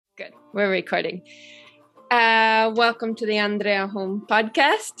Good. We're recording. Welcome to the Andrea Holm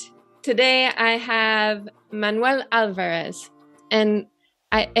podcast. Today I have Manuel Alvarez. And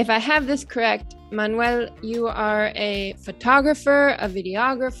if I have this correct, Manuel, you are a photographer, a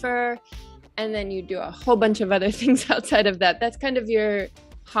videographer, and then you do a whole bunch of other things outside of that. That's kind of your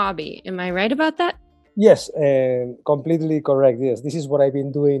hobby. Am I right about that? Yes, completely correct. Yes, this is what I've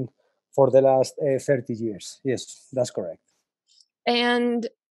been doing for the last 30 years. Yes, that's correct. And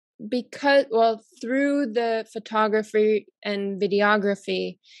through the photography and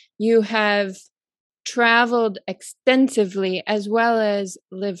videography, you have traveled extensively as well as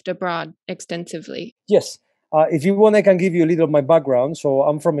lived abroad extensively. Yes. If you want, I can give you a little of my background. So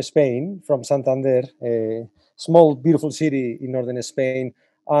I'm from Spain, from Santander, a small, beautiful city in northern Spain.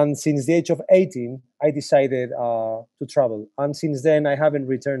 And since the age of 18, I decided to travel. And since then, I haven't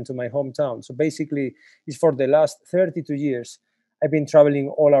returned to my hometown. So basically, it's for the last 32 years, I've been traveling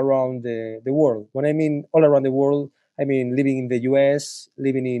all around the world. When I mean all around the world, I mean living in the US,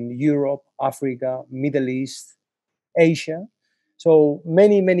 living in Europe, Africa, Middle East, Asia. So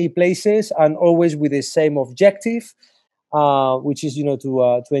many places, and always with the same objective, which is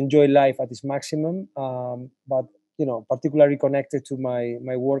to enjoy life at its maximum. But particularly connected to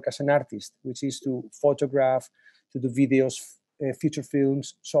my work as an artist, which is to photograph, to do videos, feature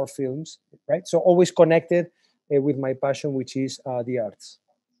films, short films, right? So always connected with my passion, which is the arts.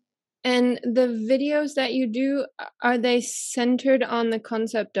 And the videos that you do, are they centered on the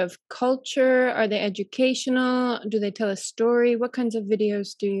concept of culture? Are they educational? Do they tell a story? What kinds of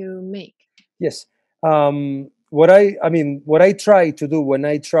videos do you make? Yes. What I try to do when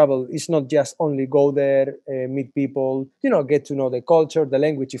I travel is not just only go there, meet people, get to know the culture, the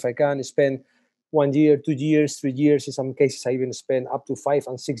language. If I can spend 1 year, 2 years, 3 years, in some cases, I even spend up to 5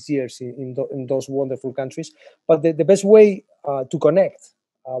 and 6 years in those wonderful countries. But the best way to connect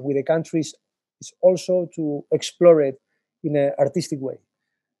with the countries is also to explore it in an artistic way.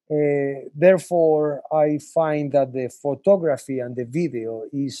 Therefore, I find that the photography and the video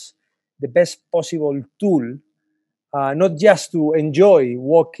is the best possible tool, not just to enjoy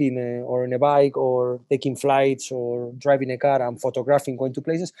walking or on a bike or taking flights or driving a car and photographing, going to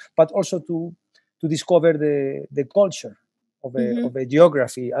places, but also to discover the culture of a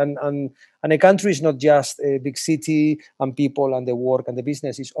geography. And a country is not just a big city and people and the work and the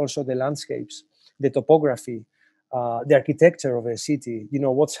business, it's also the landscapes, the topography, the architecture of a city,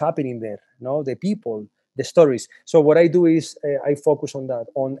 what's happening there, the people, the stories. So what I do is I focus on that,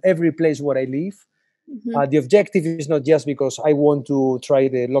 on every place where I live. The objective is not just because I want to try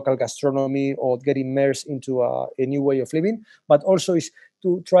the local gastronomy or get immersed into a new way of living, but also is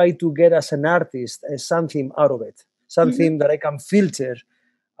to try to get as an artist something out of it, something that I can filter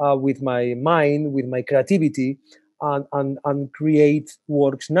with my mind, with my creativity, and create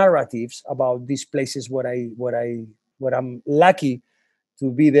works, narratives about these places where I'm lucky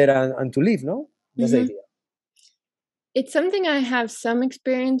to be there and to live. No, that's the idea. It's something I have some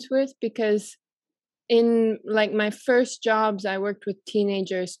experience with because in like my first jobs, I worked with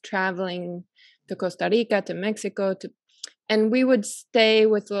teenagers traveling to Costa Rica, to Mexico, and we would stay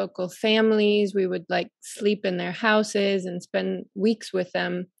with local families. We would like sleep in their houses and spend weeks with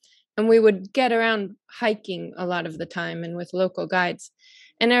them. And we would get around hiking a lot of the time and with local guides.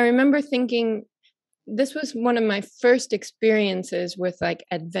 And I remember thinking, this was one of my first experiences with like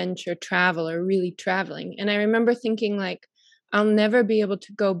adventure travel or really traveling. And I remember thinking like, I'll never be able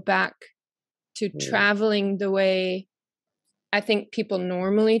to go back to traveling the way I think people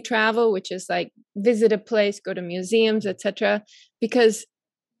normally travel, which is like visit a place, go to museums, etc. Because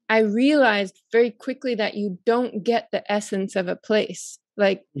I realized very quickly that you don't get the essence of a place.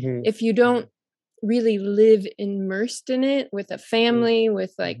 Like if you don't really live immersed in it with a family,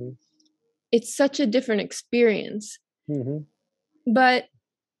 with like, it's such a different experience. But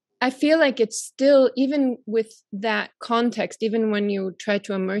I feel like it's still, even with that context, even when you try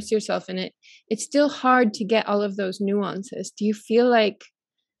to immerse yourself in it, it's still hard to get all of those nuances. Do you feel like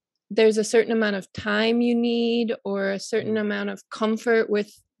there's a certain amount of time you need or a certain amount of comfort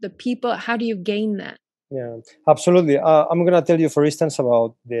with the people? How do you gain that? Yeah, absolutely. I'm going to tell you, for instance,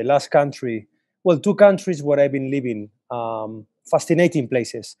 about the last country. Well, 2 countries where I've been living, fascinating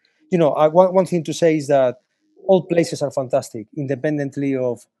places. One thing to say is that all places are fantastic, independently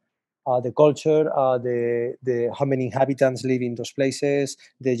of the culture, the how many inhabitants live in those places,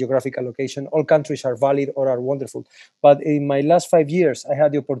 the geographical location. All countries are valid or are wonderful. But in my last 5 years, I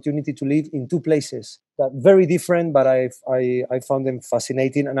had the opportunity to live in 2 places that very different, but I found them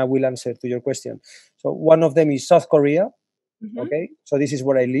fascinating, and I will answer to your question. So one of them is South Korea. Okay, so this is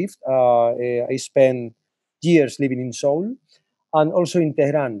where I lived. I spent years living in Seoul. and also in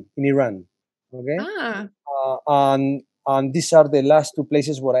Tehran, in Iran. Okay, Ah, and these are the last two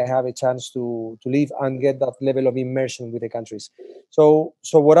places where I have a chance to live and get that level of immersion with the countries. So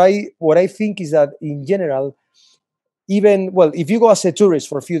what I think is that in general, even well, if you go as a tourist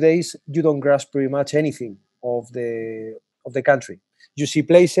for a few days, you don't grasp pretty much anything of the country. You see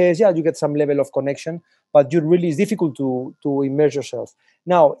places, yeah, you get some level of connection, but you really it's difficult to immerse yourself.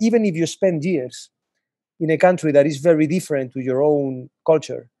 Now, even if you spend years in a country that is very different to your own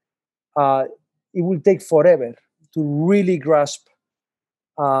culture, uh, it will take forever to really grasp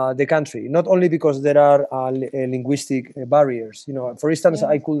the country. Not only because there are linguistic barriers. For instance, yeah,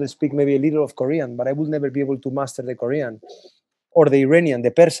 I could speak maybe a little of Korean, but I would never be able to master the Korean or the Iranian,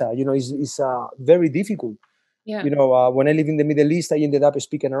 the Persa. Is very difficult. yeah, When I live in the Middle East, I ended up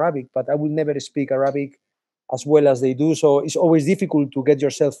speaking Arabic, but I will never speak Arabic as well as they do. So it's always difficult to get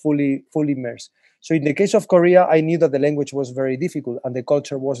yourself fully immersed. So in the case of Korea, I knew that the language was very difficult and the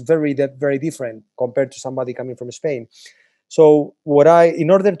culture was very different compared to somebody coming from Spain. So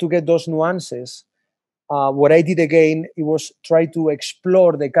in order to get those nuances, what I did again, it was try to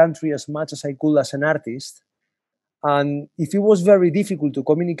explore the country as much as I could as an artist. And if it was very difficult to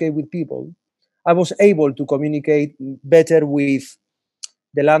communicate with people, I was able to communicate better with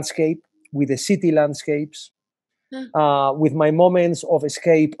the landscape, with the city landscapes, huh, with my moments of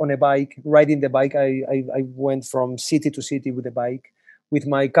escape on a bike, riding the bike. I went from city to city with the bike, with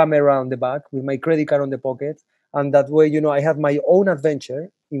my camera on the back, with my credit card on the pocket. And that way, I had my own adventure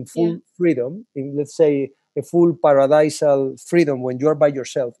in yeah. full freedom, in, let's say, a full paradisal freedom when you're by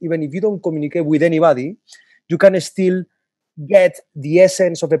yourself. Even if you don't communicate with anybody, you can still get the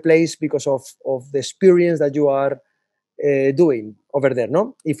essence of a place because of the experience that you are doing over there.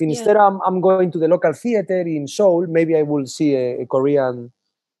 No, if Yeah. instead I'm going to the local theater in Seoul, maybe I will see a Korean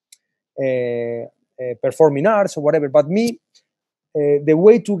performing arts or whatever. But me, the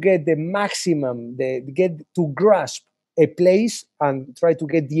way to get the maximum, get to grasp a place and try to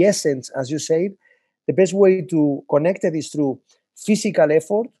get the essence, as you said, the best way to connect it is through physical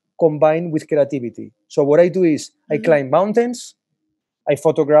effort combined with creativity. So what I do is I Mhm. climb mountains, I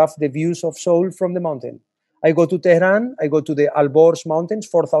photograph the views of Seoul from the mountain. I go to Tehran, I go to the Alborz mountains,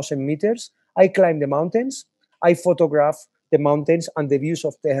 4,000 meters. I climb the mountains, I photograph the mountains and the views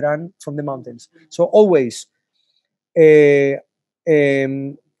of Tehran from the mountains. So always uh,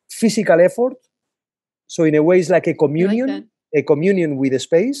 physical effort. So in a way, it's like I like that. a communion with the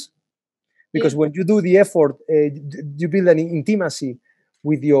space. Yeah. Because when you do the effort, you build an intimacy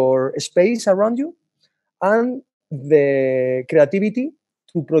with your space around you and the creativity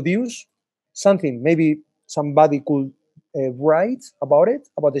to produce something. Maybe somebody could write about it,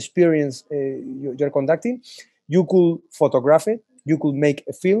 about the experience you're conducting. You could photograph it. You could make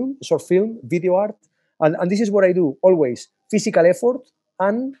a film, a short film, video art. And this is what I do always physical effort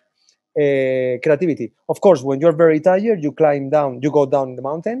and creativity. Of course, when you're very tired, you go down the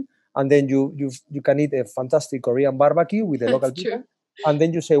mountain, and then you can eat a fantastic Korean barbecue with the local That's true. people, and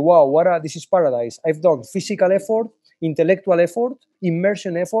then you say, "Wow, this is paradise! I've done physical effort, intellectual effort,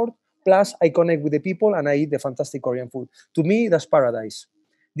 immersion effort, plus I connect with the people and I eat the fantastic Korean food." To me, that's paradise.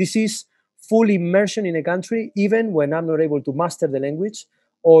 This is full immersion in a country, even when I'm not able to master the language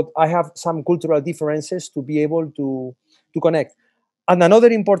or I have some cultural differences to be able to connect. And another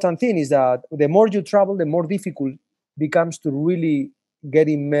important thing is that the more you travel, the more difficult becomes to really get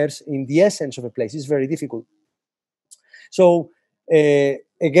immersed in the essence of a place. It's very difficult. So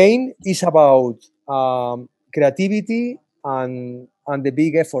again, it's about creativity and the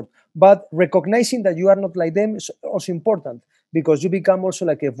big effort. But recognizing that you are not like them is also important because you become also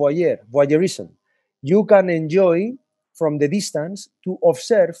like a voyeurism. You can enjoy from the distance to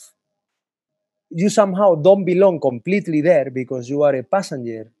observe. You somehow don't belong completely there because you are a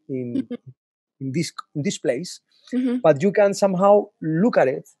passenger in this place, Mhm. but you can somehow look at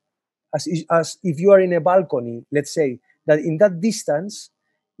it as if you are in a balcony. Let's say that in that distance,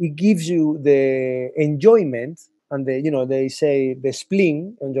 it gives you the enjoyment and they say the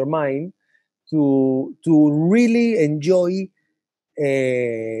spleen on your mind to really enjoy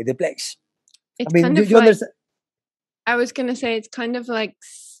the place. I It's mean, kind you, of you like understand? I was gonna say it's kind of like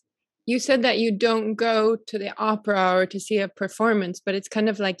you said that you don't go to the opera or to see a performance, but it's kind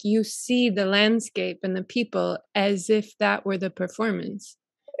of like you see the landscape and the people as if that were the performance.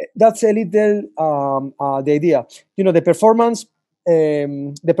 That's a little the idea. The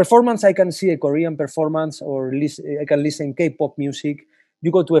performance. I can see a Korean performance or I can listen K-pop music.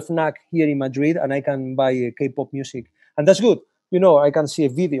 You go to a FNAC here in Madrid, and I can buy a K-pop music, and that's good. I can see a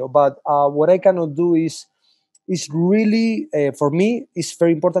video, but what I cannot do is really for me. It's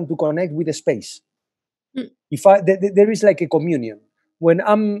very important to connect with the space. Mm. If there is like a communion. When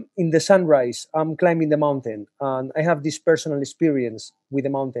I'm in the sunrise, I'm climbing the mountain, and I have this personal experience with the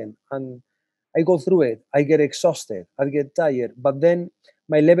mountain, and I go through it. I get exhausted, I get tired, but then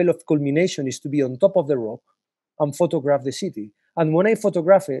my level of culmination is to be on top of the rock and photograph the city. And when I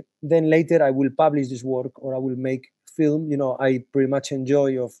photograph it, then later I will publish this work, or I will make film. I pretty much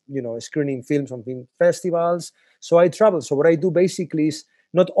enjoy of screening films on film festivals. So I travel. So what I do basically is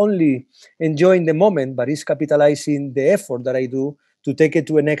not only enjoying the moment, but is capitalizing the effort that I do to take it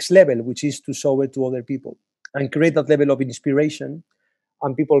to a next level, which is to show it to other people and create that level of inspiration,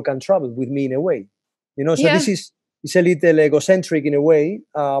 and people can travel with me in a way. So this Yeah. is it's a little egocentric in a way,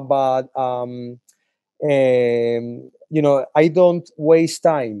 but I don't waste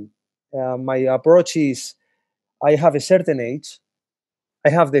time. My approach is, I have a certain age, I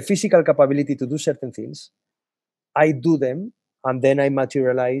have the physical capability to do certain things, I do them, and then I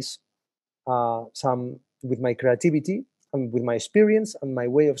materialize some with my creativity and with my experience and my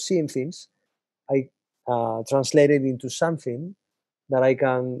way of seeing things. I translate it into something that I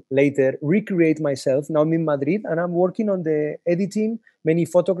can later recreate myself. Now I'm in Madrid and I'm working on the editing many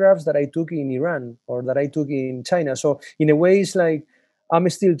photographs that I took in Iran or that I took in China. So in a way, it's like I'm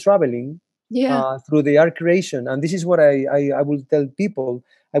still traveling Yeah. through the art creation. And this is what I will tell people.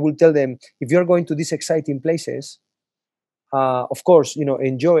 I will tell them, if you're going to these exciting places, of course,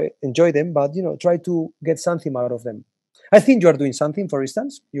 enjoy them, but try to get something out of them. I think you are doing something. For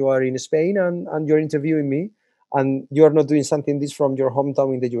instance, you are in Spain, and you're interviewing me, and you are not doing something this from your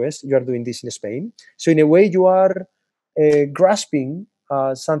hometown in the US. You are doing this in Spain. So in a way, you are grasping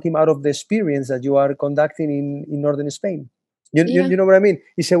something out of the experience that you are conducting in northern Spain. Yeah. You know what I mean?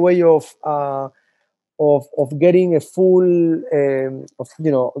 It's a way of getting a full of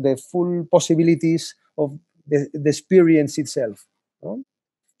the full possibilities of the experience itself. No?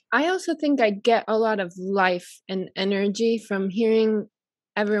 I also think I get a lot of life and energy from hearing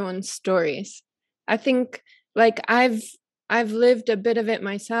everyone's stories. I think like I've lived a bit of it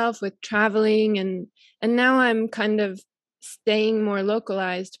myself with traveling, and now I'm kind of staying more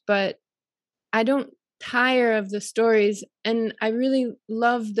localized, but I don't tire of the stories, and I really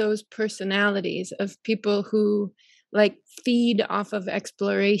love those personalities of people who like feed off of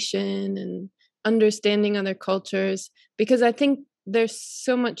exploration and understanding other cultures, because I think there's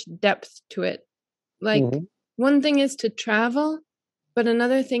so much depth to it. Like, Mhm. one thing is to travel, but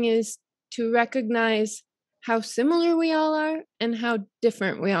another thing is to recognize how similar we all are and how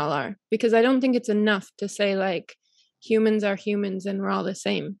different we all are, because I don't think it's enough to say like humans are humans and we're all the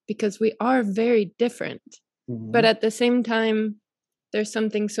same, because we are very different. But Mhm. at the same time, there's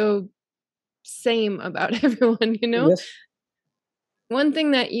something so same about everyone, you know? Yes. One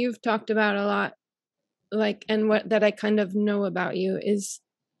thing that you've talked about a lot, like, and what that I kind of know about you is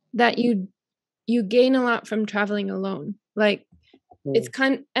that you gain a lot from traveling alone. Like, it's Mm.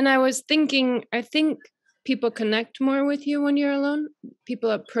 kind, and I was thinking, I think people connect more with you when you're alone.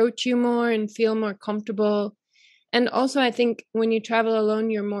 People approach you more and feel more comfortable. And also, I think when you travel alone,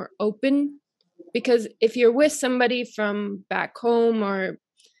 you're more open, because if you're with somebody from back home or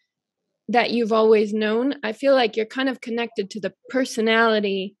that you've always known, I feel like you're kind of connected to the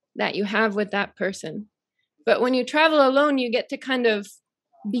personality that you have with that person. But when you travel alone, you get to kind of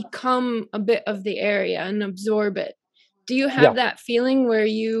become a bit of the area and absorb it. Do you have Yeah. that feeling where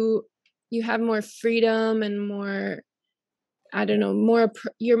you have more freedom and more, I don't know,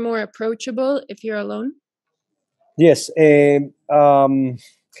 you're more approachable if you're alone? Yes.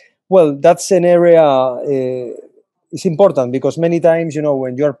 Well, that's an area. It's important because many times,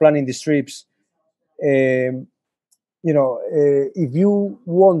 when you're planning these trips, um, if you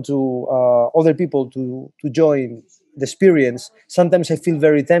want to other people to join the experience, sometimes I feel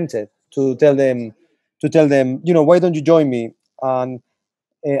very tempted to tell them, why don't you join me, and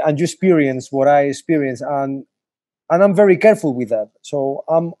you experience what I experience, and I'm very careful with that. So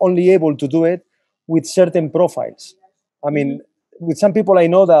I'm only able to do it with certain profiles. I Mm-hmm. mean, with some people I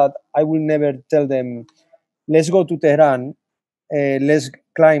know that I will never tell them, let's go to Tehran, let's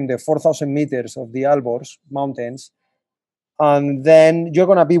climb the 4,000 meters of the Alborz mountains, and then you're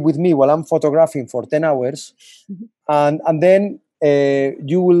gonna be with me while I'm photographing for 10 hours, and then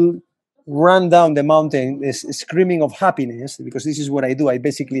you will run down the mountain screaming of happiness, because this is what I do. I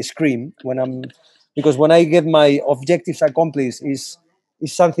basically scream because when I get my objectives accomplished, is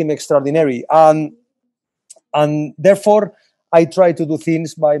something extraordinary, and therefore I try to do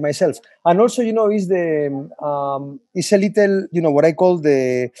things by myself. And also, is a little, what I call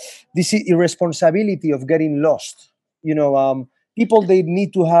this irresponsibility of getting lost. people, they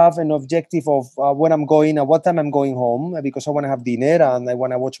need to have an objective of when I'm going, at what time I'm going home, because I want to have dinner and I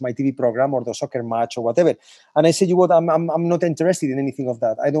want to watch my TV program or the soccer match or whatever. And I said, you what, I'm not interested in anything of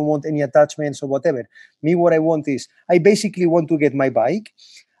that. I don't want any attachments or whatever. Me, what I want is, I basically want to get my bike.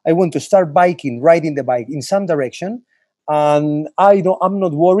 I want to start biking, riding the bike in some direction, and I'm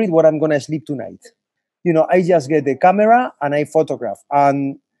not worried where I'm gonna sleep tonight. I just get the camera and I photograph,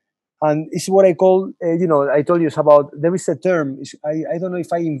 and it's what I call, I told you it's about, there is a term, I don't know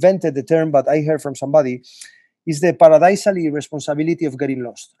if I invented the term, but I heard from somebody, is the paradisal irresponsibility of getting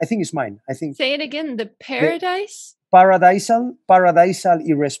lost. I think it's mine. I think Say it again, the the paradise? paradisal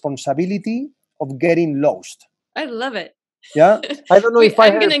irresponsibility of getting lost. I love it. Yeah. I don't know if I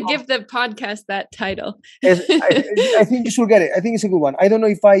I'm heard going to give the podcast that title. I think you should get it. I think it's a good one. I don't know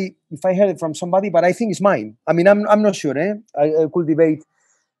if I heard it from somebody, but I think it's mine. I mean, I'm not sure. I could debate,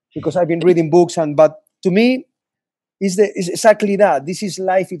 because I've been reading books, but to me, is exactly that. This is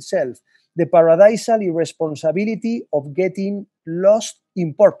life itself. The paradisal irresponsibility of getting lost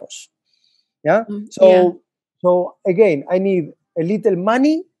in purpose. Yeah. Yeah. So again, I need a little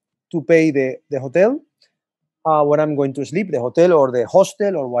money to pay the hotel when I'm going to sleep, the hotel or the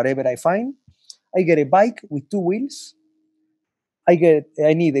hostel or whatever I find. I get a bike with 2 wheels. I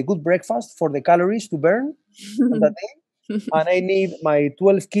need a good breakfast for the calories to burn on that day. And I need my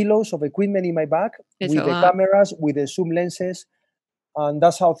 12 kilos of equipment in my bag, It's with a the lot. cameras, with the zoom lenses, and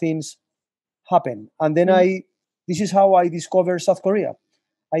that's how things happen. And then this is how I discovered South Korea.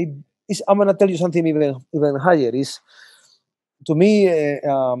 I'm gonna tell you something even higher. Is to me,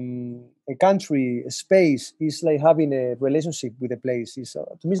 a country, a space, is like having a relationship with a place.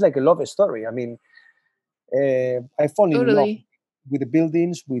 To me, it's like a love story. I mean, I fall in love Totally. with the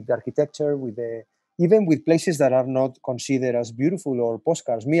buildings, with the architecture, even with places that are not considered as beautiful or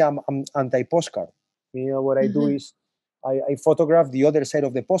postcards. Me, I'm anti-postcard. What I do is I photograph the other side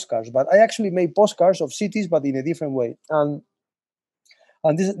of the postcards, but I actually make postcards of cities, but in a different way.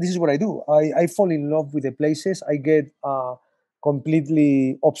 And this is what I do. I fall in love with the places. I get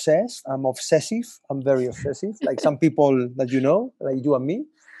completely obsessed. I'm obsessive. I'm very obsessive, like some people that like you and me.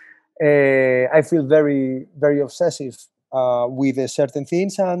 I feel very, very obsessive with certain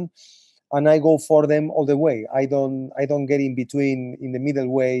things, and I go for them all the way. I don't get in between, in the middle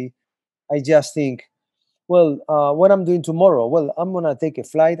way. I just think, well, what I'm doing tomorrow? Well, I'm gonna take a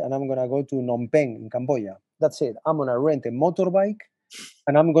flight and I'm gonna go to Phnom Penh in Cambodia. That's it. I'm gonna rent a motorbike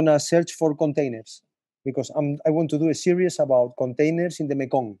and I'm gonna search for containers, because I want to do a series about containers in the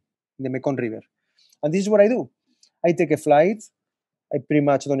Mekong River. And this is what I do. I take a flight. I pretty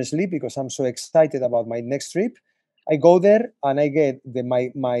much don't sleep because I'm so excited about my next trip. I go there and I get my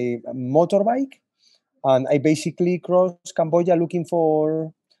motorbike, and I basically cross Cambodia looking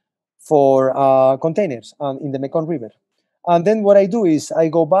for containers in the Mekong River. And then what I do is I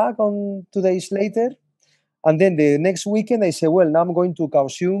go back on 2 days later, and then the next weekend I say, well, now I'm going to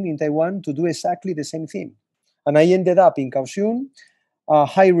Kaohsiung in Taiwan to do exactly the same thing. And I ended up in Kaohsiung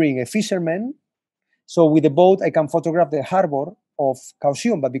hiring a fisherman. So with the boat, I can photograph the harbor of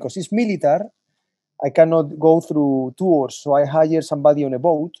Kaohsiung, but because it's military, I cannot go through tours. So I hire somebody on a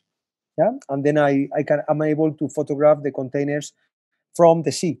boat, yeah, and then I'm able to photograph the containers from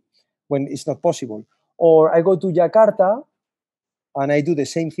the sea when it's not possible. Or I go to Jakarta and I do the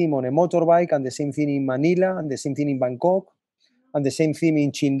same thing on a motorbike, and the same thing in Manila, and the same thing in Bangkok, and the same thing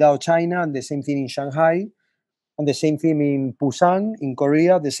in Qingdao, China, and the same thing in Shanghai, and the same thing in Busan, in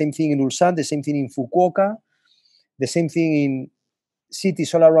Korea, the same thing in Ulsan, the same thing in Fukuoka, the same thing in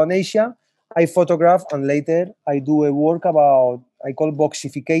cities all around Asia. I photograph, and later I do a work about, I call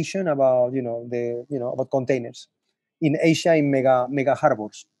boxification, about about containers in Asia, in mega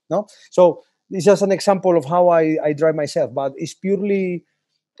harbors. No, so it's just an example of how I drive myself, but it's purely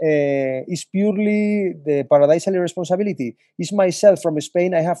the paradisal irresponsibility. It's myself from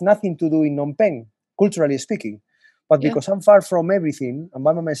Spain. I have nothing to do in Phnom Penh, culturally speaking, but Yeah. because I'm far from everything and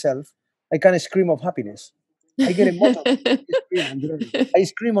by myself, I can scream of happiness. I get a motorbike. I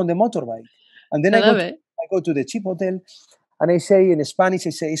scream on the motorbike, and then I I go love to it. I go to the cheap hotel, and I say in Spanish,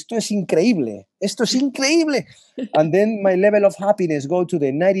 I say, "Esto es increíble. Esto es increíble." And then my level of happiness go to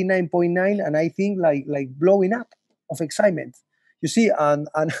the 99.9, and I think like blowing up of excitement. You see, and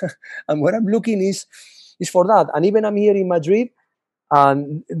and what I'm looking is for that. And even I'm here in Madrid,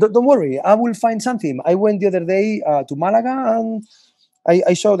 and don't worry, I will find something. I went the other day to Malaga, and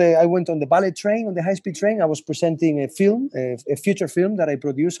I went on the ballet train, on the high-speed train. I was presenting a film, a feature film that I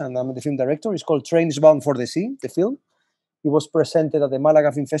produced, and I'm the film director. It's called Trains Bound for the Sea, the film. It was presented at the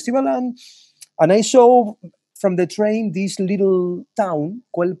Malaga Film Festival, and I saw from the train this little town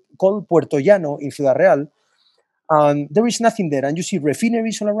called Puerto Llano in Ciudad Real. and there is nothing there, and you see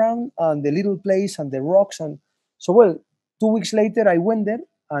refineries all around, and the little place, and the rocks, and so well. 2 weeks later, I went there,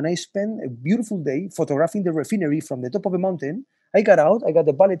 and I spent a beautiful day photographing the refinery from the top of a mountain. I got out, I got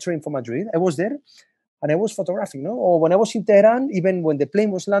the bullet train from Madrid. I was there, and I was photographing. No, or when I was in Tehran, even when the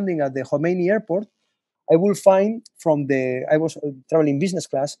plane was landing at the Khomeini airport, I will find from the I was traveling business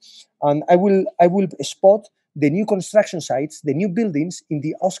class, and I will spot the new construction sites, the new buildings in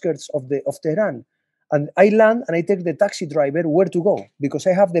the outskirts of Tehran, and I land and I take the taxi driver where to go because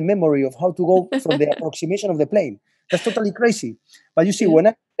I have the memory of how to go from the approximation of the plane. That's totally crazy. But you see, Yeah.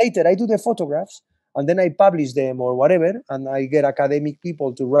 when later I do the photographs and then I publish them or whatever, and I get academic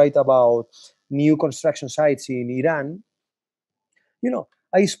people to write about new construction sites in Iran,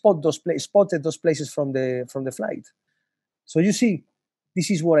 I spotted those places from the flight. So you see, this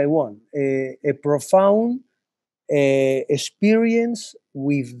is what I want: a profound experience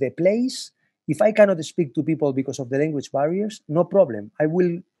with the place. If I cannot speak to people because of the language barriers, no problem. I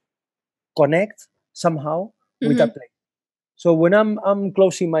will connect somehow with Hmm. that place. So when I'm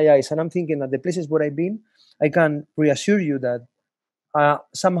closing my eyes and I'm thinking that the places where I've been, I can reassure you that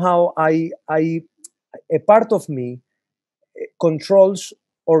somehow I a part of me controls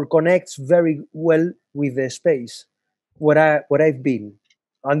or connects very well with the space where I've been,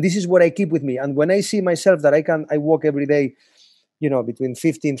 and this is what I keep with me. And when I see myself that I walk every day, between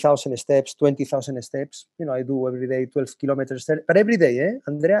 15,000 steps, 20,000 steps. I do every day 12 kilometers, but every day,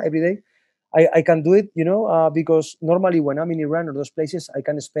 Andrea, every day. I can do it, because normally when I'm in Iran or those places, I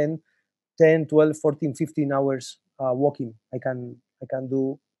can spend 10, 12, 14, 15 hours walking. I can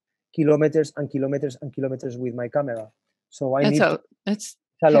do kilometers and kilometers and kilometers with my camera. So I need to. That's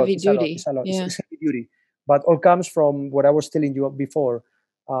It's a lot. heavy It's a lot. It's duty. a lot. It's, Yeah. it's heavy duty, but all comes from what I was telling you before.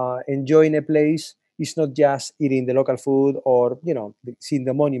 Enjoying a place is not just eating the local food or seeing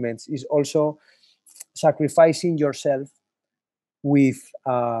the monuments. It's also sacrificing yourself with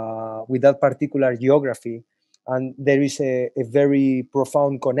that particular geography, and there is a very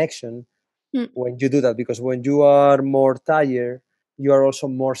profound connection Mm. when you do that, because when you are more tired, you are also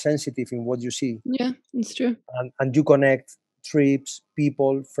more sensitive in what you see, Yeah, it's true. and you connect trips,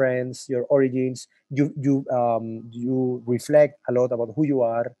 people, friends, your origins. You reflect a lot about who you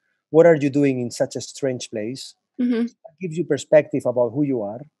are. What are you doing in such a strange place? Hmm. It gives you perspective about who you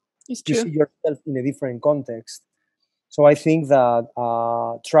are. It's You see true. yourself in a different context. So I think that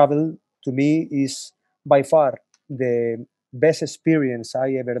travel to me is by far the best experience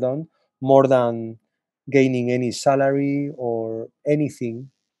I ever done, more than gaining any salary or anything.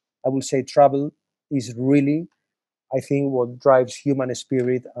 I would say travel is really, I think, what drives human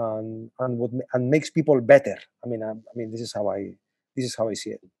spirit and makes people better. This is how I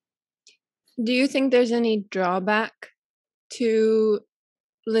see it. Do you think there's any drawback to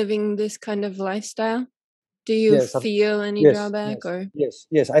living this kind of lifestyle? Do you Yes, feel any yes, drawback yes, or? yes,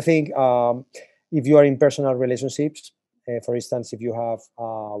 yes. I think if you are in personal relationships, for instance, if you have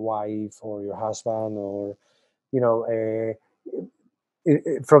a wife or your husband, or you know,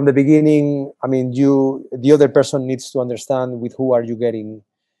 from the beginning, the other person needs to understand with who are you getting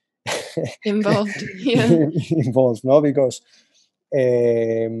Involved? Yeah. involved, no? Because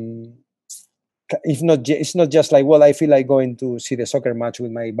um, if not, it's not just like, well, I feel like going to see the soccer match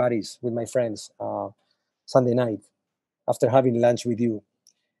with my buddies, with my friends, Sunday night after having lunch with you.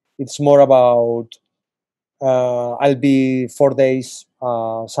 It's more about I'll be 4 days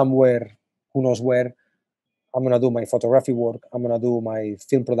somewhere, who knows where. I'm gonna do my photography work. I'm gonna do my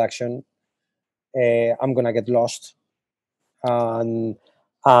film production. I'm gonna get lost, and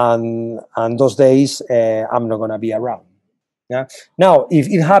and those days I'm not gonna be around. Yeah. Now, if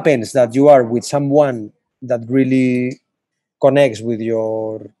it happens that you are with someone that really connects with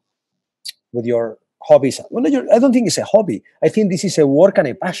your hobbies, well, I don't think it's a hobby. I think this is a work and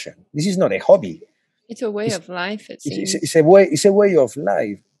a passion. This is not a hobby. It's a way It's of life, it it's, seems. it's a way. It's a way of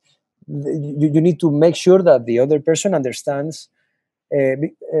life. You need to make sure that the other person understands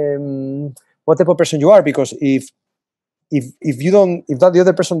what type of person you are, because if you don't, if that the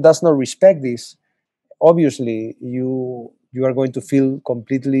other person does not respect this, obviously you are going to feel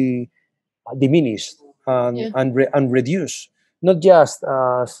completely diminished Yeah. and reduced, not just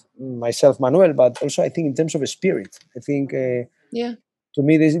myself, Manuel, but also I think in terms of spirit. I think Yeah. to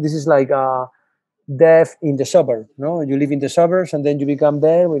me this is like death in the suburb. No, you live in the suburbs and then you become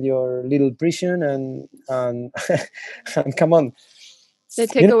there with your little prison, and and come on, They you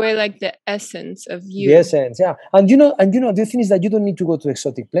take know away like the essence of the you. essence. Yeah, the thing is that you don't need to go to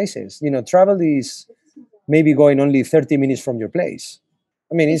exotic places. Travel is maybe going only 30 minutes from your place.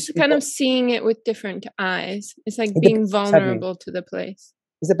 I mean, It's kind of seeing it with different eyes. It's like it depends being exactly. vulnerable to the place.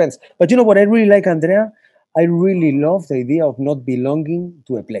 It depends. But you know what I really like, Andrea? I really love the idea of not belonging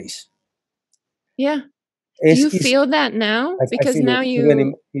to a place. Yeah. Do It's, you it's feel that now? I Because feel it now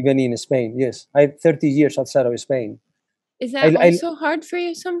you, even in Spain. Yes, I have 30 years outside of Spain. is that I also hard for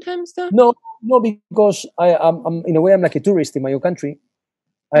you sometimes though? no, no, because I'm in a way I'm like a tourist in my own country.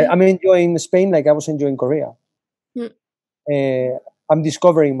 Yeah. I'm enjoying Spain like I was enjoying Korea. Mm. I'm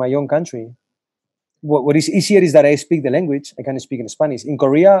discovering my own country. What is easier is that I speak the language. I can speak in Spanish. In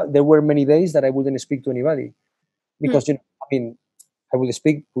Korea, there were many days that I wouldn't speak to anybody Mm. because I mean, I would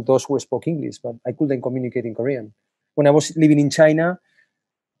speak to those who spoke English, but I couldn't communicate in Korean. When I was living in China,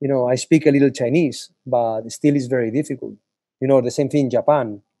 I speak a little Chinese, but still it's very difficult. The same thing in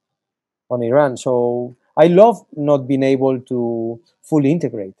Japan, on Iran. So I love not being able to fully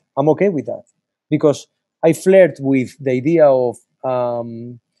integrate. I'm okay with that because I flirt with the idea of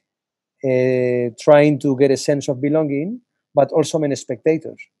trying to get a sense of belonging, but also I'm a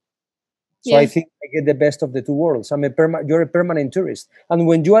spectator. So I Yeah. think I get the best of the two worlds. You're a permanent tourist, and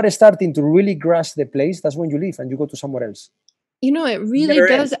when you are starting to really grasp the place, that's when you leave and you go to somewhere else. You know, it It really never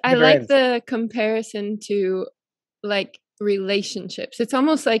does. ends. It I never like ends. the comparison to like relationships. It's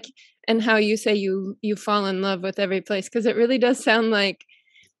almost like, and how you say you fall in love with every place, because it really does sound like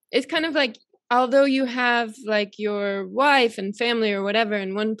it's kind of like, although you have like your wife and family or whatever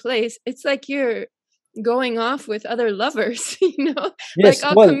in one place, it's like you're going off with other lovers, like Yes.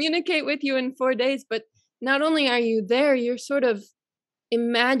 I'll Well. communicate with you in 4 days, but not only are you there, you're sort of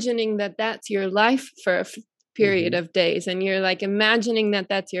imagining that that's your life for a period Mhm. of days, and you're like imagining that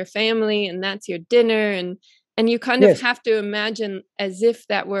that's your family and that's your dinner, and you kind of Yes. have to imagine as if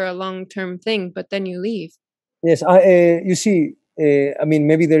that were a long-term thing, but then you leave. Yes. You see, I mean,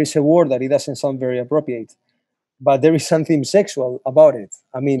 maybe there is a word that it doesn't sound very appropriate, but there is something sexual about it.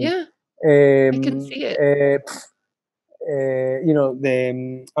 I mean, Yeah, I can um, see it.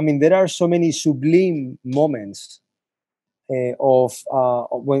 I mean, there are so many sublime moments of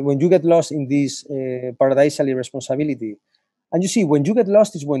when you get lost in this paradisal irresponsibility. And you see, when you get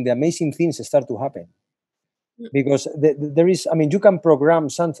lost is when the amazing things start to happen. Mm. Because there is, I mean, you can program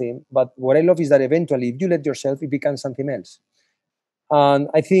something, but what I love is that eventually, if you let yourself, it becomes something else. And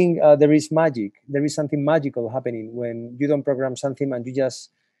I think there is magic. There is something magical happening when you don't program something and you just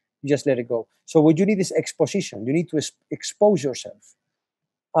let it go. So what you need is exposition. You need to expose yourself.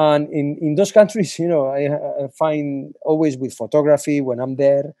 And in those countries, I find always with photography when I'm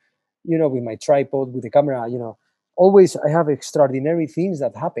there, with my tripod, with the camera, always I have extraordinary things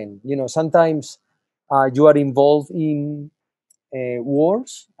that happen. Sometimes you are involved in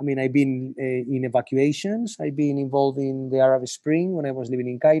wars. I mean, I've been in evacuations. I've been involved in the Arab Spring when I was living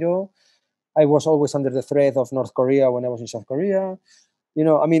in Cairo. I was always under the threat of North Korea when I was in South Korea.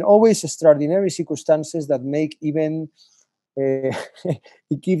 I mean, always extraordinary circumstances that make even uh,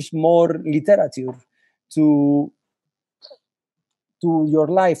 it gives more literature to your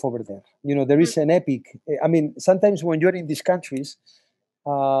life over there. There Mm. is an epic. I mean, sometimes when you're in these countries,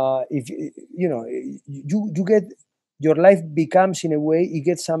 if you get your life becomes in a way it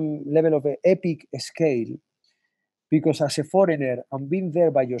gets some level of an epic scale because as a foreigner and being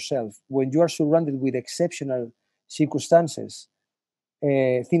there by yourself when you are surrounded with exceptional circumstances,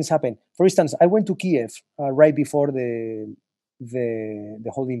 things happen. For instance, I went to Kiev right before the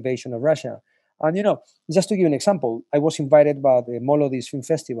whole invasion of Russia, and just to give you an example, I was invited by the Molodys Film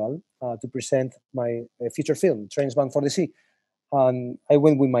Festival to present my feature film, Trains Bound for the Sea, and I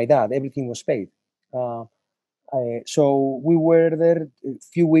went with my dad. Everything was paid. Uh, so we were there a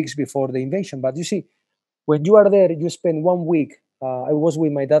few weeks before the invasion. But you see, when you are there, you spend 1 week. I was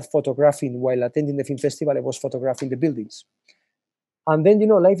with my dad photographing while attending the film festival. I was photographing the buildings. And then,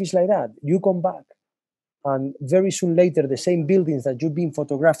 life is like that. You come back, and very soon later, the same buildings that you've been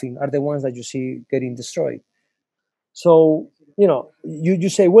photographing are the ones that you see getting destroyed. So, you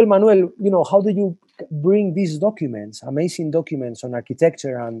say, well, Manuel, how do you bring these documents, amazing documents on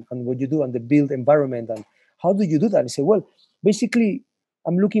architecture and what you do and the built environment? And how do you do that? I say, well, basically,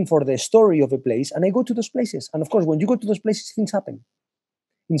 I'm looking for the story of a place and I go to those places. And of course, when you go to those places, things happen.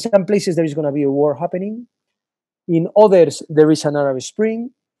 In some places, there is going to be a war happening. In others, there is an Arab Spring.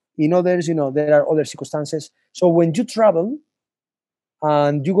 In others, there are other circumstances. So when you travel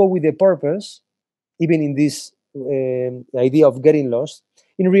and you go with a purpose, even in this idea of getting lost,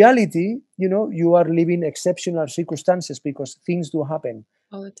 in reality, you are living exceptional circumstances because things do happen.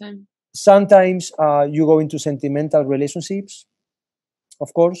 All the time. Sometimes you go into sentimental relationships,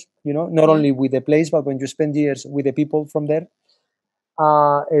 of course, not Yeah. only with the place, but when you spend years with the people from there.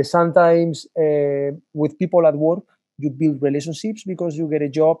 Sometimes with people at work, you build relationships because you get a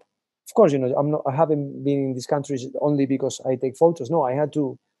job. Of course, I haven't been in these countries only because I take photos. No, I had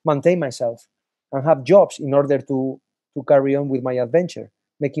to maintain myself. and have jobs in order to carry on with my adventure.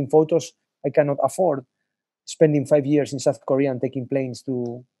 Making photos I cannot afford, spending 5 years in South Korea and taking planes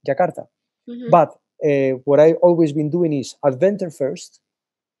to Jakarta. Mm-hmm. But what I've always been doing is adventure first,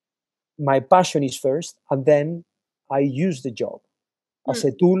 my passion is first, and then I use the job as Hmm.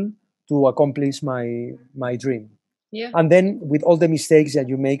 a tool to accomplish my dream. Yeah. And then with all the mistakes that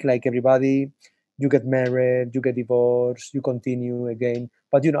you make, like everybody, you get married, you get divorced, you continue again.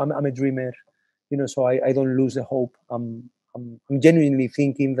 But I'm a dreamer, so I don't lose the hope. I'm genuinely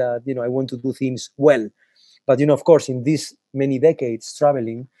thinking that I want to do things well. But of course, in these many decades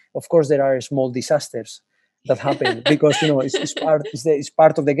traveling, of course there are small disasters that happen because it's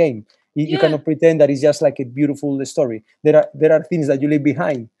part of the game. You Yeah. cannot pretend that it's just like a beautiful story. There are things that you leave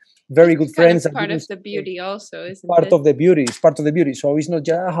behind. Very It's good kind friends of that you part of lose. the beauty also, isn't Part it? of the beauty. It's part of the beauty. So it's not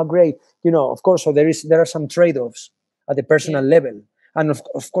just how great. Of course. So there are some trade-offs at the Yeah. personal level, and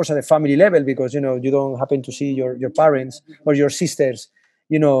of course at the family level, because you don't happen to see your parents or your sisters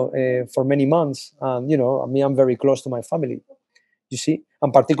for many months. And I mean, I'm very close to my family, you see.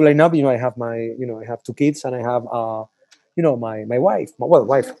 And particularly now, I have two kids, and I have my wife.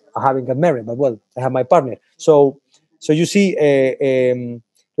 Wife, I haven't got married, but I have my partner. So you see,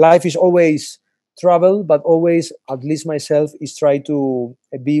 life is always travel, but always, at least myself, is try to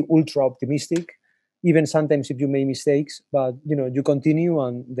be ultra optimistic, even sometimes if you make mistakes. But you continue,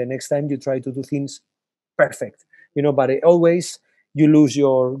 and the next time you try to do things perfect. But always you lose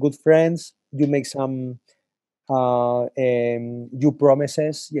your good friends, you make some you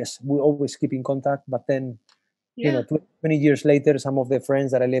promises. Yes, we always keep in contact, but then Yeah. 20 years later, some of the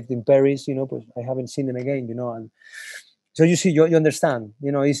friends that I left in Paris, but I haven't seen them again. And so you see, you understand.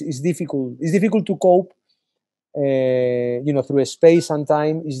 It's difficult. It's difficult to cope. Through a space and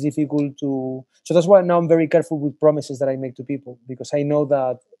time, it's difficult to. So that's why now I'm very careful with promises that I make to people, because I know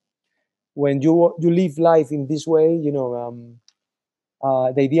that when you live life in this way, the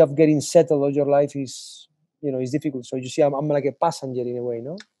idea of getting settled all your life is difficult. So you see, I'm like a passenger in a way,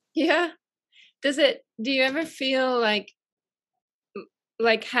 no? Yeah. Do you ever feel like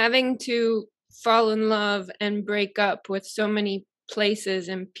having to fall in love and break up with so many places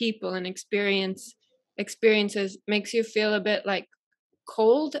and people and experiences makes you feel a bit like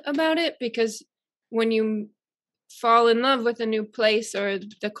cold about it? Because when you fall in love with a new place or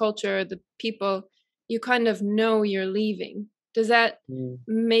the culture or the people, you kind of know you're leaving. Does that Mm.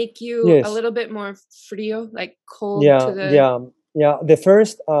 make you a Yes. little bit more frio, like cold to Yeah, the yeah, yeah. On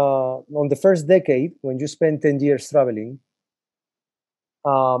the first decade, when you spend 10 years traveling,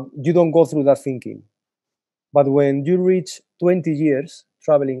 you don't go through that thinking. But when you reach 20 years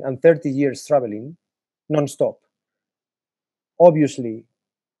traveling and 30 years traveling non-stop, obviously,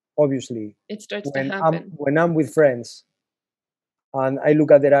 obviously, it starts to when I'm happen? when I'm with friends and I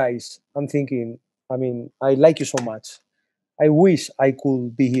look at their eyes, I'm thinking, I mean, I like you so much. I wish I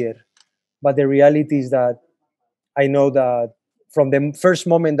could be here. But the reality is that I know that from the first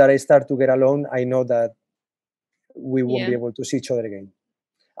moment that I start to get alone, I know that we won't be Yeah. able to see each other again.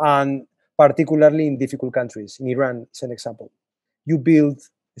 And particularly in difficult countries, in Iran, is an example. You build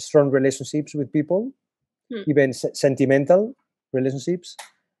strong relationships with people, Hmm. even sentimental relationships,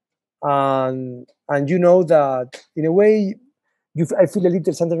 and you know that in a way, I feel a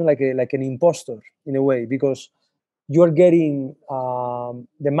little sometimes like an imposter in a way, because you are getting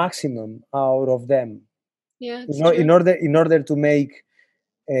the maximum out of them Yeah, in, it's or- in true. order in order to make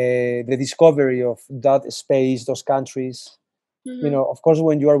the discovery of that space, those countries. Hmm. Of course,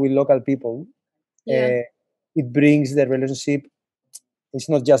 when you are with local people, Yeah. uh, it brings the relationship. It's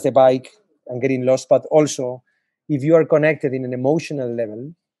not just a bike and getting lost, but also if you are connected in an emotional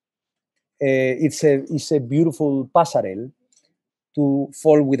level, it's a beautiful passerelle to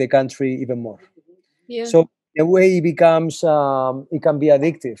fall with the country even more. Yeah. So in a way, it can be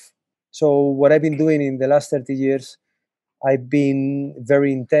addictive. So what I've been doing in the last 30 years, I've been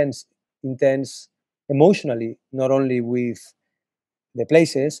very intense emotionally, not only with the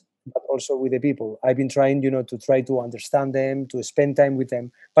places, but also with the people. I've been trying, to try to understand them, to spend time with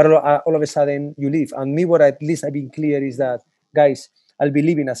them. But all of a sudden, you leave. And me, what at least I've been clear is that, guys, I'll be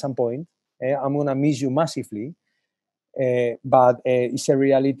leaving at some point. I'm gonna miss you massively, but it's a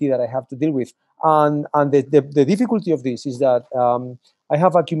reality that I have to deal with. And the difficulty of this is that I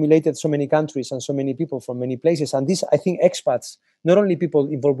have accumulated so many countries and so many people from many places. And this, I think, expats, not only people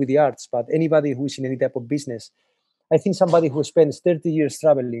involved with the arts, but anybody who is in any type of business. I think somebody who spends 30 years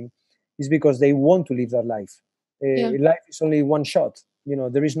traveling is because they want to live that life. Yeah. Life is only one shot.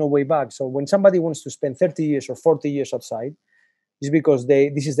 There is no way back. So when somebody wants to spend 30 years or 40 years outside, it's because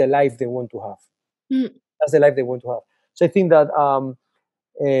this is the life they want to have. Mm. That's the life they want to have. So I think that um,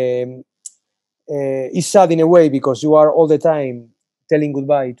 It's sad in a way because you are all the time telling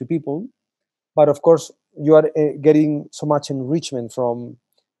goodbye to people, but of course you are getting so much enrichment from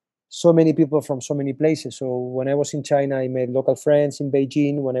so many people from so many places. So when I was in China, I made local friends in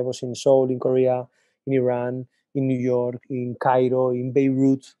Beijing. When I was in Seoul, in Korea, in Iran, in New York, in Cairo, in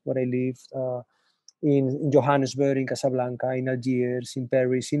Beirut, where I lived, in Johannesburg, in Casablanca, in Algiers, in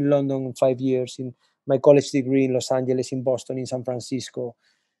Paris, in London, 5 years, in my college degree in Los Angeles, in Boston, in San Francisco.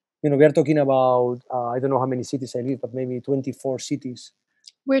 We are talking about, I don't know how many cities I live, but maybe 24 cities.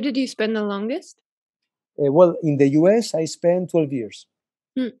 Where did you spend the longest? Well, in the US, I spent 12 years.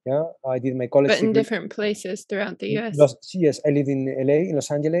 Hmm. Yeah, I did my college But in degree. different places throughout the US. Yes, I live in LA, in Los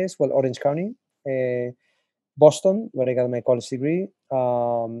Angeles, well, Orange County, Boston, where I got my college degree,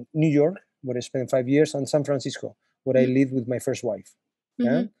 New York, where I spent 5 years, and San Francisco, where I lived with my first wife. Yeah,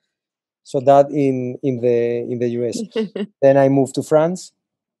 Mm-hmm. so that in the US. Then I moved to France,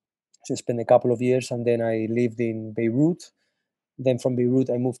 so I spent a couple of years, and then I lived in Beirut. Then from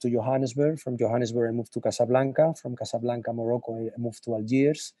Beirut, I moved to Johannesburg. From Johannesburg, I moved to Casablanca. From Casablanca, Morocco, I moved to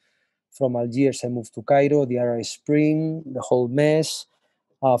Algiers. From Algiers, I moved to Cairo, the Arab Spring, the whole mess.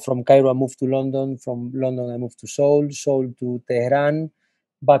 From Cairo, I moved to London. From London, I moved to Seoul. Seoul to Tehran,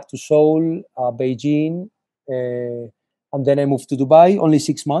 back to Seoul, Beijing, and then I moved to Dubai. Only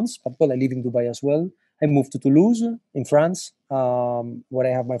 6 months, but well, I live in Dubai as well. I moved to Toulouse in France, where I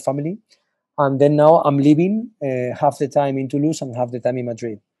have my family, and then now I'm living half the time in Toulouse and half the time in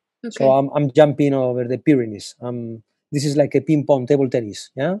Madrid. So Okay. I'm jumping over the Pyrenees. This is like a ping pong table tennis.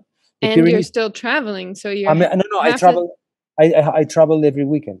 Yeah, the And you're Pyrenees. still traveling, so I you're mean, no, I half the travel. I travel every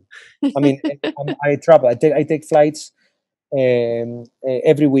weekend. I mean, I travel. I take flights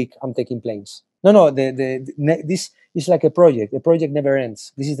every week. I'm taking planes. No. This is like a project. The project never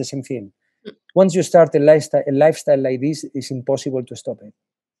ends. This is the same thing. Once you start a lifestyle like this, it's impossible to stop it.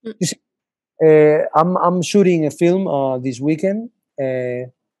 Mm. You see, I'm shooting a film this weekend.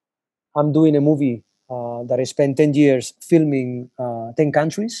 I'm doing a movie that I spent 10 years filming 10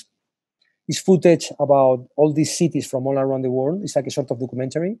 countries. It's footage about all these cities from all around the world. It's like a sort of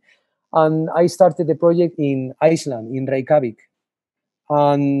documentary. And I started the project in Iceland, in Reykjavik.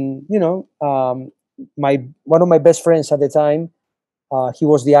 And, my one of my best friends at the time, he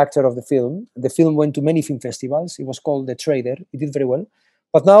was the actor of the film. The film went to many film festivals. It was called The Trader. It did very well.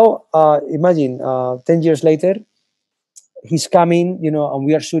 But now, imagine 10 years later, he's coming, and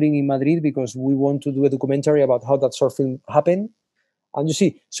we are shooting in Madrid because we want to do a documentary about how that short film happened. And you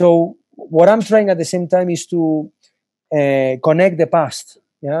see, so what I'm trying at the same time is to connect the past.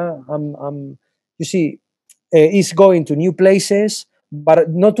 Yeah, you see, is going to new places, but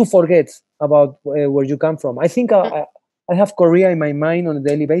not to forget about where you come from. I think I have Korea in my mind on a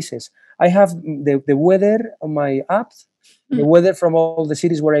daily basis. I have the weather on my app, the Mm. weather from all the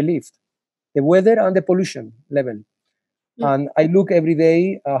cities where I lived, the weather and the pollution level. Mm. And I look every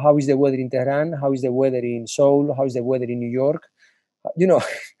day, how is the weather in Tehran, how is the weather in Seoul, how is the weather in New York, you know.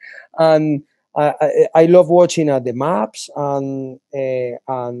 And I love watching at the maps, and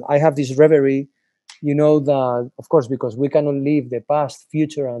I have this reverie, that of course, because we cannot live the past,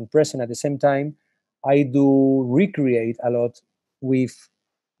 future, and present at the same time, I do recreate a lot with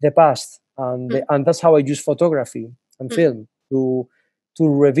the past, Mm. and that's how I use photography and Mm. film to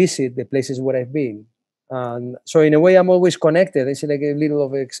revisit the places where I've been. And so in a way, I'm always connected. It's like a little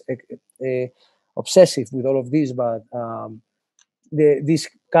of obsessive with all of this, but these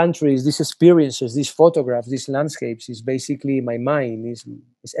countries, these experiences, these photographs, these landscapes is basically my mind,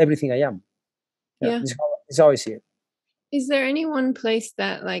 is everything I am. Yeah, Yeah. this is how I see it. Is there any one place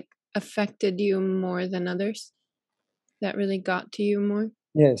that like affected you more than others? That really got to you more?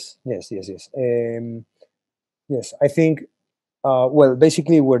 Yes, yes, yes, yes. Yes, I think, well,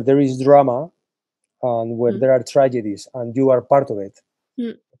 basically, where there is drama and where Mm. there are tragedies and you are part of it,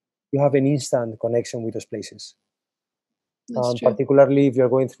 Mm. you have an instant connection with those places. That's true. Particularly if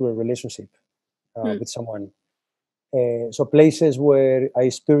you're going through a relationship Mm. with someone. So places where I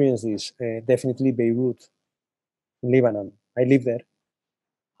experienced this, definitely Beirut, in Lebanon. I live there,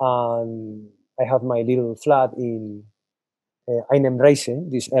 and I have my little flat in Ain em Reise,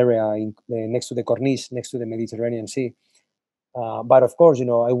 this area next to the Corniche, next to the Mediterranean Sea. But of course,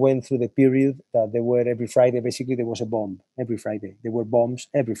 I went through the period that there were every Friday. Basically, there was a bomb every Friday. There were bombs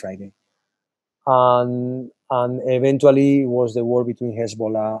every Friday, and eventually it was the war between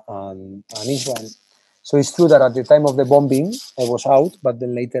Hezbollah and Israel. So it's true that at the time of the bombing, I was out, but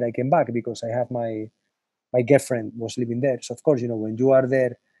then later I came back because I have my girlfriend was living there. So of course, when you are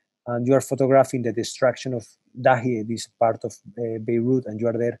there and you are photographing the destruction of Dahi, this part of Beirut, and you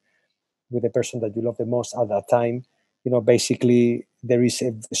are there with the person that you love the most at that time, basically there is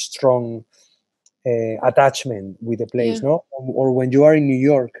a strong attachment with the place, Yeah. no? Or when you are in New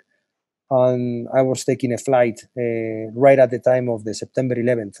York, and I was taking a flight right at the time of the September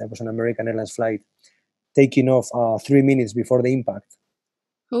 11th. I was an American Airlines flight, taking off 3 minutes before the impact.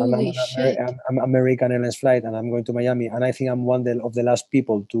 And Holy shit. I'm American Airlines flight, and I'm going to Miami, and I think I'm one of the last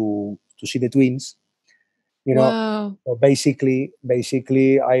people to see the twins. You know, Wow. so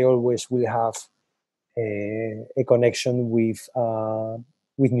basically, I always will have a connection with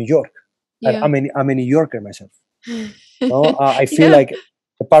New York. Yeah. I'm a New Yorker myself. No, I feel Yeah. like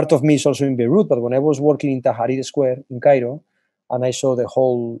a part of me is also in Beirut. But when I was working in Tahrir Square in Cairo, and I saw the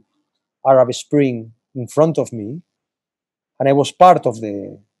whole Arab Spring in front of me, and I was part of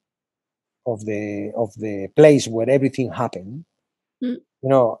the place where everything happened, Mm,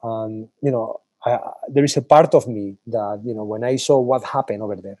 and there is a part of me that when I saw what happened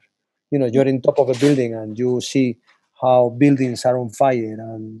over there, mm, you're in top of a building and you see how buildings are on fire,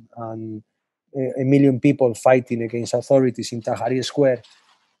 and a million people fighting against authorities in Tahrir Square,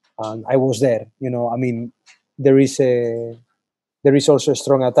 and I was there. I mean, there is a there is also a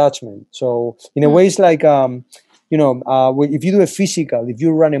strong attachment. So in a mm. way, it's like if you do a physical, if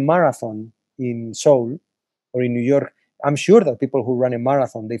you run a marathon in Seoul or in New York, I'm sure that people who run a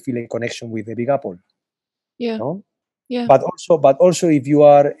marathon, they feel a connection with the Big Apple, Yeah. no? Yeah. But also, if you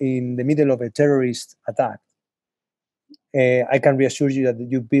are in the middle of a terrorist attack, I can reassure you that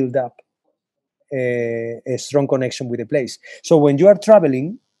you build up a strong connection with the place. So when you are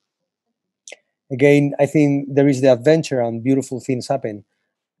traveling, again, I think there is the adventure and beautiful things happen.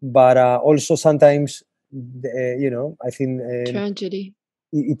 But also sometimes, I think Tragedy.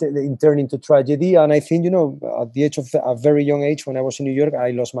 it turned into tragedy. And I think, at the age of a very young age, when I was in New York,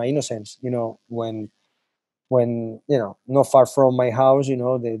 I lost my innocence. When not far from my house,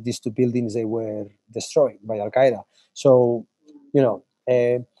 these two buildings, they were destroyed by Al Qaeda. So, you know,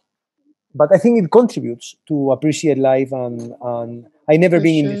 but I think it contributes to appreciate life, and I never For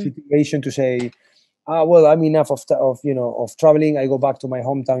been in the sure. situation to say, well, I'm enough of traveling. I go back to my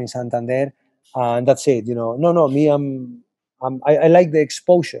hometown in Santander, and that's it. No, me, I like the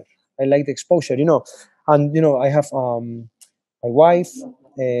exposure. I like the exposure. And I have my wife,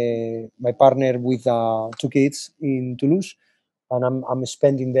 my partner with 2 kids in Toulouse, and I'm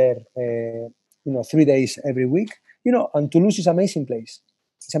spending there, 3 days every week. And Toulouse is an amazing place.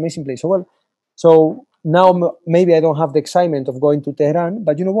 It's an amazing place. So now maybe I don't have the excitement of going to Tehran,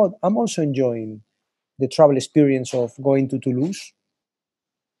 but you know what? I'm also enjoying the travel experience of going to Toulouse.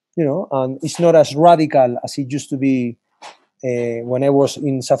 And it's not as radical as it used to be when I was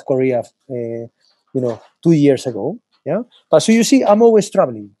in South Korea, 2 years ago. Yeah, but so you see, I'm always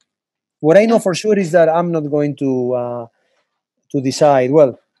traveling. What I know Yeah. for sure is that I'm not going to decide.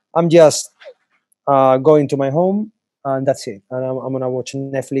 Well, I'm just going to my home, and that's it. And I'm gonna watch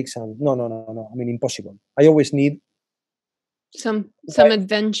Netflix. And no, no, no, no. I mean, impossible. I always need. Some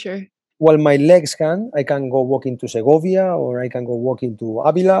adventure. While my legs I can go walking to Segovia, or I can go walking to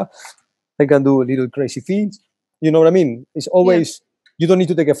Avila. I can do little crazy things. You know what I mean? It's Yeah. always, you don't need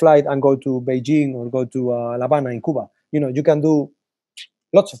to take a flight and go to Beijing or go to La Habana in Cuba. You can do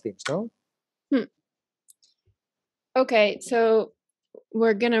lots of things, no? Hmm. Okay, so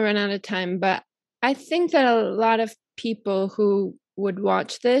we're gonna run out of time, but I think that a lot of people who would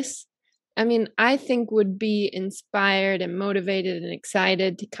watch this, I mean, I think would be inspired and motivated and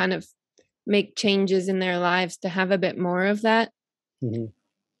excited to kind of make changes in their lives to have a bit more of that. Mhm.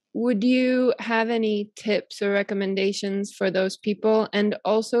 Would you have any tips or recommendations for those people, and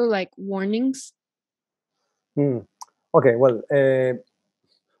also like warnings? Mm. Okay, well,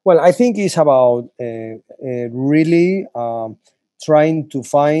 I think it's about really trying to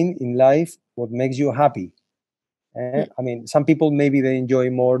find in life what makes you happy. Mm, I mean, some people maybe they enjoy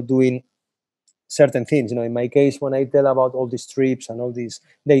more doing certain things. In my case, when I tell about all these trips and all this,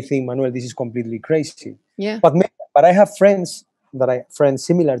 they think, Manuel, this is completely crazy. yeah. But I have friends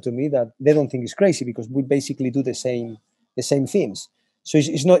similar to me that they don't think it's crazy, because we basically do the same things. So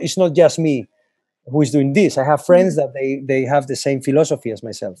it's not just me who is doing this. I have friends Mm, that they have the same philosophy as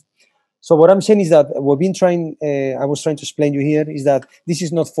myself. So what I'm saying is that I was trying to explain you here is that this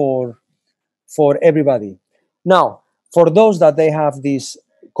is not for everybody. Now, for those that they have this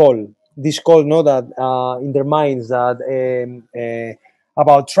call, know that in their minds that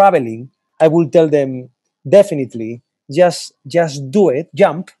about traveling, I will tell them definitely just do it,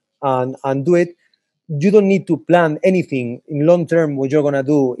 jump and do it. You don't need to plan anything in long term what you're gonna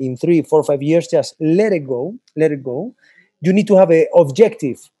do in 3, 4, 5 years. Just let it go, let it go. You need to have a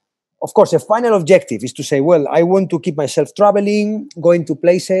objective. Of course, a final objective is to say, well, I want to keep myself traveling, going to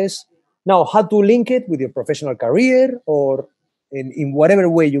places. Now, how to link it with your professional career, or in whatever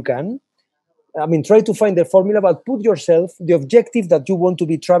way you can. I mean, try to find the formula, but put yourself the objective that you want to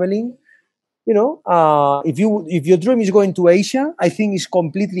be traveling. If your dream is going to Asia, I think it's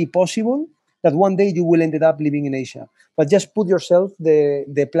completely possible that one day you will end up living in Asia. But just put yourself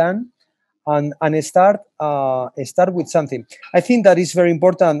the plan and start with something. I think that is very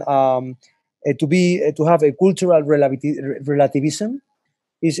important to have a cultural relativism.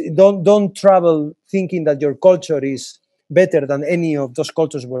 Is don't travel thinking that your culture is better than any of those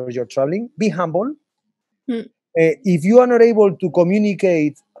cultures where you're traveling. Be humble. Mm. If you are not able to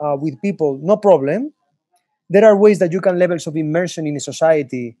communicate with people, no problem. There are ways that you can levels of immersion in a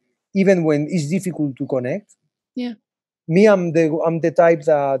society, even when it's difficult to connect. Yeah. Me, I'm the type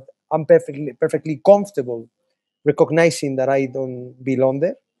that I'm perfectly comfortable recognizing that I don't belong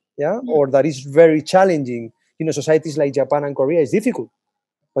there, yeah, Mm. or that is very challenging. Societies like Japan and Korea is difficult,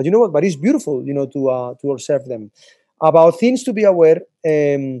 but you know what? But it's beautiful, to observe them. About things to be aware,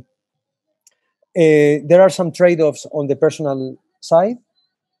 there are some trade-offs on the personal side.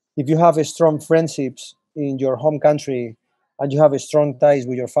 If you have a strong friendships in your home country and you have a strong ties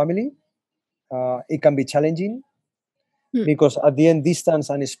with your family, it can be challenging Mm. because at the end, distance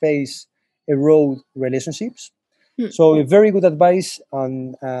and space erode relationships. Mm. So a very good advice,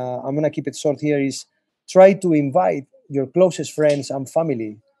 and I'm gonna keep it short here, is try to invite your closest friends and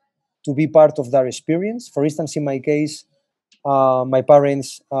family to be part of that experience. For instance, in my case, my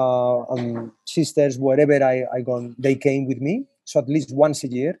parents and sisters, wherever I gone, they came with me. So at least once a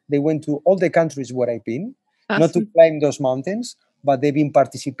year, they went to all the countries where I've been, not to Awesome. climb those mountains, but they've been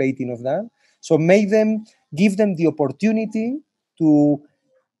participating of that. So give them the opportunity to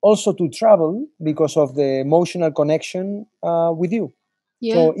also to travel because of the emotional connection with you.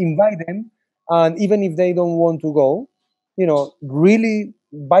 Yeah. So invite them, and even if they don't want to go, really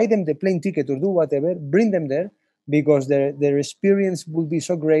buy them the plane ticket or do whatever, bring them there because their experience will be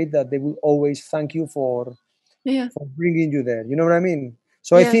so great that they will always thank you Yeah. for bringing you there. You know what I mean?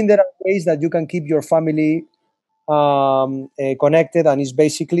 So I Yeah. think there are ways that you can keep your family connected, and it's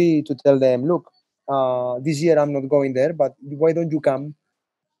basically to tell them, look, this year I'm not going there, but why don't you come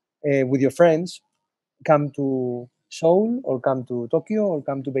with your friends, come to Seoul or come to Tokyo or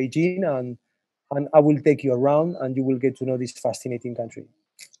come to Beijing, and I will take you around and you will get to know this fascinating country.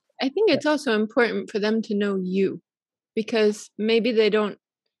 I think Yeah. it's also important for them to know you, because maybe they don't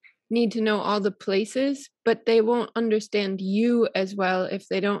need to know all the places, but they won't understand you as well if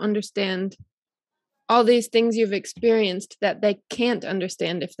they don't understand all these things you've experienced that they can't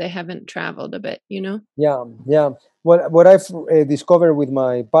understand if they haven't traveled a bit. Yeah, yeah. What I've discovered with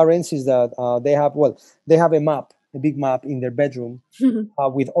my parents is that they have a map, a big map in their bedroom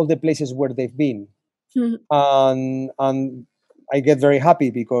with all the places where they've been, and I get very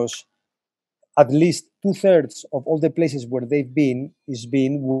happy because at least two-thirds of all the places where they've been is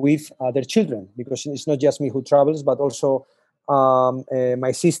been with their children, because it's not just me who travels, but also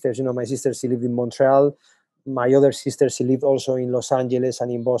my sisters. My sisters, she lived in Montreal. My other sisters, she lived also in Los Angeles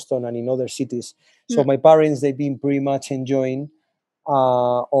and in Boston and in other cities. So my parents, they've been pretty much enjoying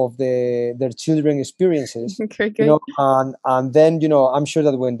of their children experiences, Okay, great. and then I'm sure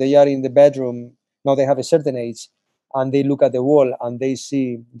that when they are in the bedroom, now they have a certain age, and they look at the wall and they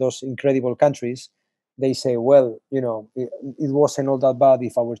see those incredible countries, they say, well, it wasn't all that bad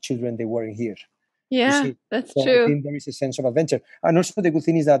if our children they weren't here. You Yeah, see, that's so I true. think there is a sense of adventure, and also the good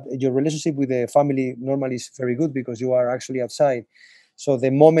thing is that your relationship with the family normally is very good because you are actually outside. So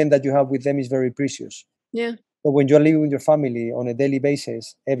the moment that you have with them is very precious. Yeah. So when you're living with your family on a daily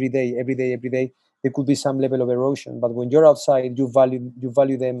basis, every day, every day, every day, there could be some level of erosion. But when you're outside, you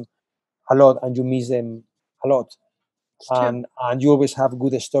value them a lot and you miss them a lot, It's true. and you always have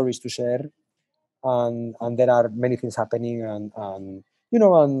good stories to share, and there are many things happening, and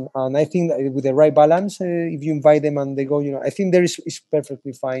I think that with the right balance, if you invite them and they go, I think there is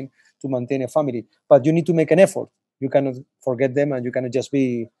perfectly fine to maintain a family, but you need to make an effort. You cannot forget them, and you cannot just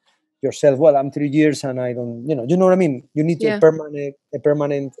be yourself. Well, I'm 3 years and I don't, you know what I mean. You need Yeah. a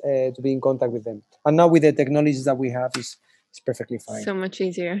permanent to be in contact with them, and now with the technologies that we have, is perfectly fine. So much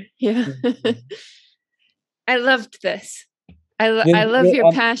easier. Yeah. Mhm. I loved this. I You, love you,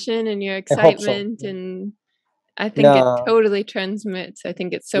 your passion and your I hope so. excitement, and I think it Yeah. totally transmits. I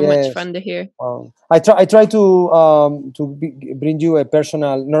think it's so much Yes. fun to hear. I try to bring you a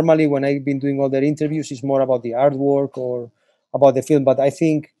personal. Normally, when I've been doing other interviews, it's more about the artwork or about the film. But I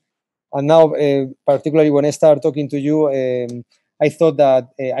think, and now, particularly when I start talking to you, I thought that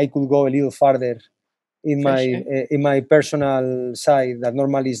I could go a little farther For sure. in my personal side. That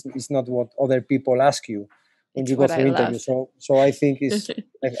normally is not what other people ask you when you It's go what I through interviews. love. So I think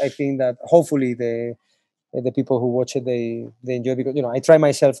I think that hopefully the people who watch it, they enjoy, because I try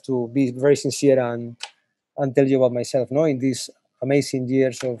myself to be very sincere and tell you about myself. No, in these amazing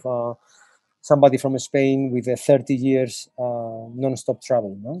years of somebody from Spain with 30 years non-stop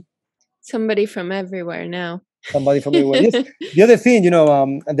travel. No, Somebody from everywhere now. somebody from everywhere. Yes. The other thing,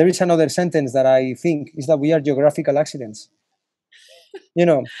 and there is another sentence that I think is that we are geographical accidents.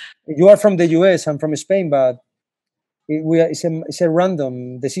 You are from the US, I'm from Spain, but it's a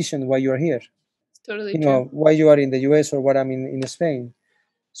random decision why you are here. It's totally true. Why you are in the US or what I'm in Spain.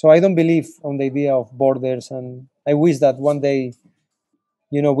 So I don't believe on the idea of borders, and I wish that one day,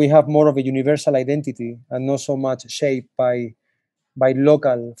 we have more of a universal identity and not so much shaped by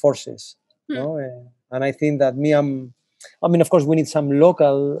local forces. No, and I think that of course, we need some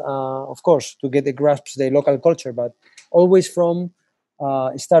local, of course, to get the grasp the local culture, but always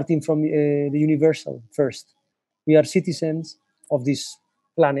starting from the universal first. We are citizens of this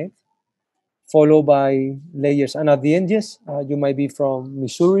planet, followed by layers. And at the end, yes, you might be from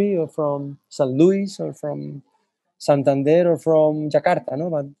Missouri or from St. Louis or from Santander or from Jakarta, no?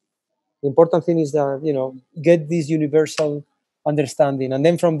 But the important thing is that, get this universal understanding. And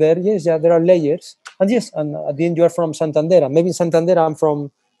then from there, yes, yeah, there are layers. And yes, and at the end, you are from Santander. And maybe in Santander, I'm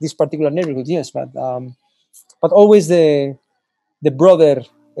from this particular neighborhood, yes, but always the broader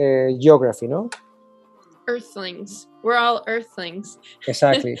geography, no? Earthlings. We're all earthlings.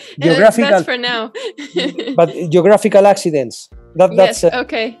 Exactly. That's for now. But geographical accidents. Yes,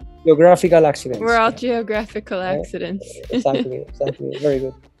 okay. Geographical accidents. We're all geographical accidents. Exactly. Very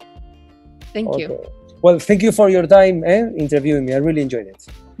good. Thank you. Well, thank you for your time interviewing me. I really enjoyed it.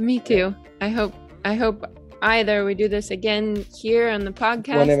 Me too. I hope either we do this again here on the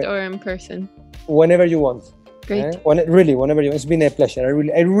podcast or in person. Whenever you want. Great. Really, whenever you want. It's been a pleasure.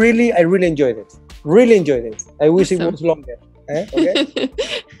 I really enjoyed it. Really enjoyed it. I wish Awesome. It was longer. Okay?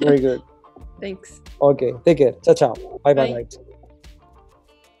 Very good. Thanks. Okay. Take care. Ciao, ciao. Bye.